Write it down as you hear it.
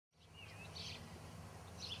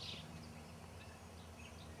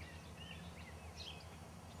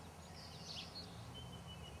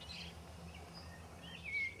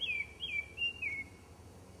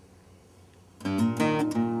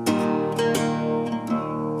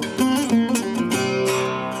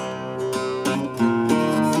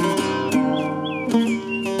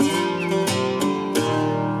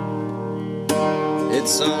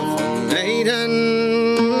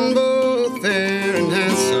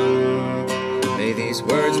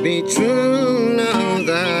his words be true now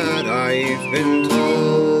that I've been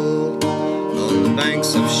told. On the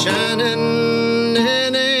banks of Shannon,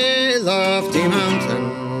 in a lofty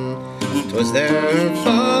mountain, 'twas there her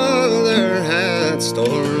father had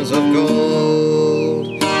stores of gold.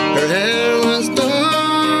 Her hair was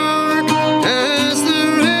dark as the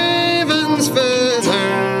raven's feather,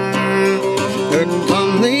 her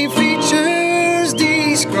comely features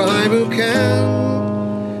describe who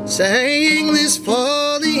can, saying this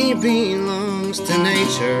folly belongs to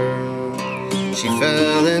nature. She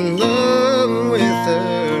fell in love with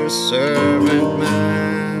her servant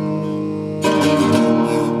man.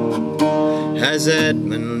 As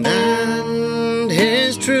Edmund and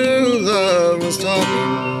his true love was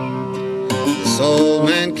talking, this old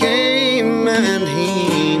man came and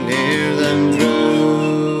he near them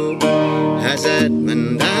drew. As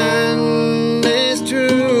Edmund and his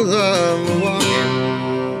true love were walking,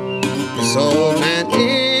 this old man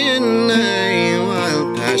in a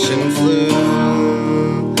wild passion flew.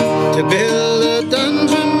 To build a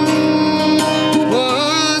dungeon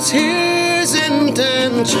was his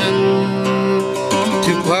intention,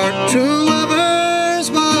 to part true lovers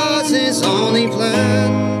was his only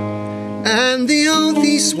plan, and the oath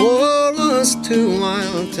he swore was too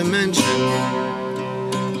wild to mention.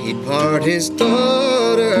 He'd part his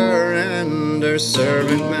daughter and her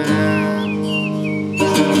servant man.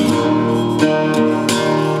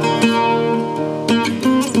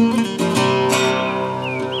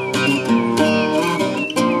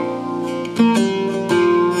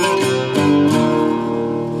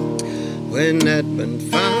 When Edmund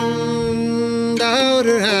found out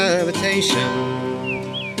her habitation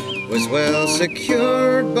was well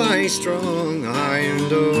secured by strong iron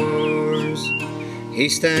doors, he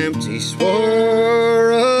stamped, he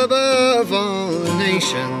swore above all the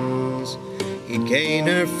nations, he'd gain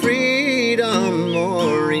her freedom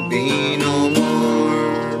or he'd be no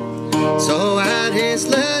more. So at his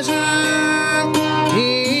leisure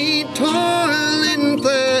he'd toil in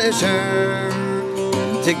pleasure,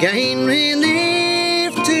 to gain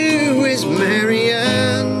relief to his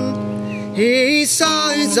Marianne. He saw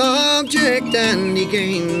his object and he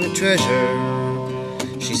gained the treasure.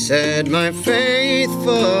 She said, my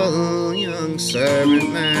faithful young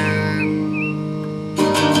servant man.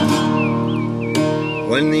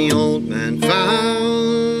 When the old man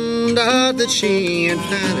found out that she had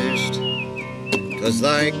vanished, 'twas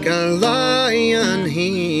like a lion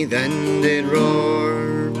he then did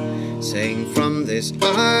roar, saying, from this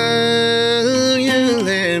isle you'll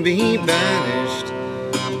there be banished,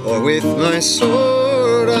 or with my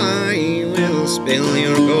sword I will spill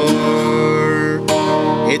your gore.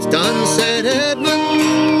 It's done, said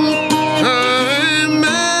Edmund, I'm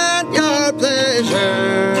at your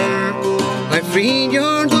pleasure. I freed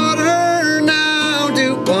your daughter, now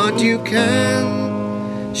do what you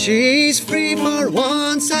can. She's free for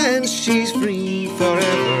once and she's free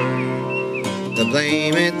forever. The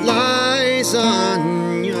blame it lies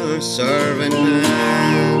on your servant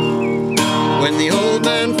man. When the old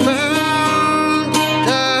man found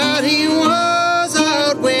that he was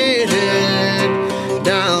outwitted,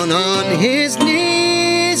 down on his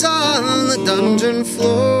knees on the dungeon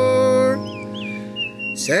floor,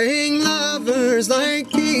 saying lovers like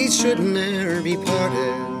these should ne'er be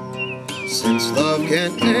parted, since love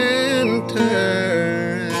can't enter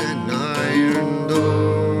an iron